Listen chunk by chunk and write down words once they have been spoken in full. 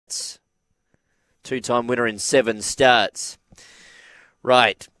Two-time winner in 7 starts.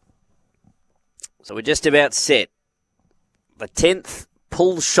 Right. So we're just about set. The 10th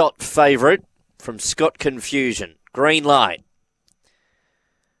pull shot favourite from Scott Confusion. Green light.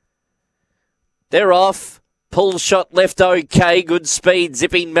 They're off. Pull shot left okay, good speed,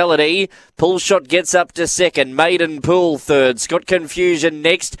 Zipping Melody. Pull shot gets up to second, Maiden Pool third, Scott Confusion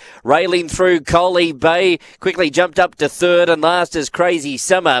next, railing through Coley Bay, quickly jumped up to third, and last is Crazy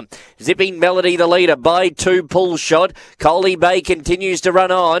Summer. Zipping Melody the leader by 2, Pull shot. Coley Bay continues to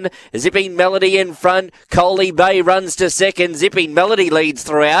run on, Zipping Melody in front, Coley Bay runs to second, Zipping Melody leads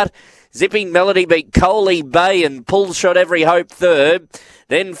throughout. Zipping Melody beat Coley Bay and Pull shot Every Hope third,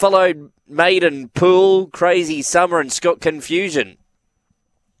 then followed Maiden Pool, Crazy Summer and Scott Confusion.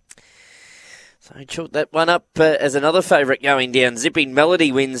 So I chalked that one up as another favourite going down. Zipping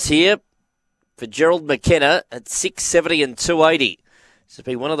Melody wins here for Gerald McKenna at 670 and 280. This will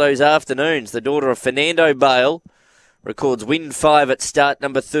be one of those afternoons. The daughter of Fernando Bale records win 5 at start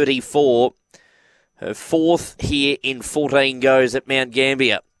number 34. Her 4th here in 14 goes at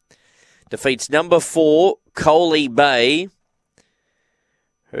Mt-Gambier. Defeats number 4, Coley Bay,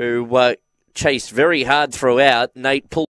 who chased very hard throughout. Nate Pull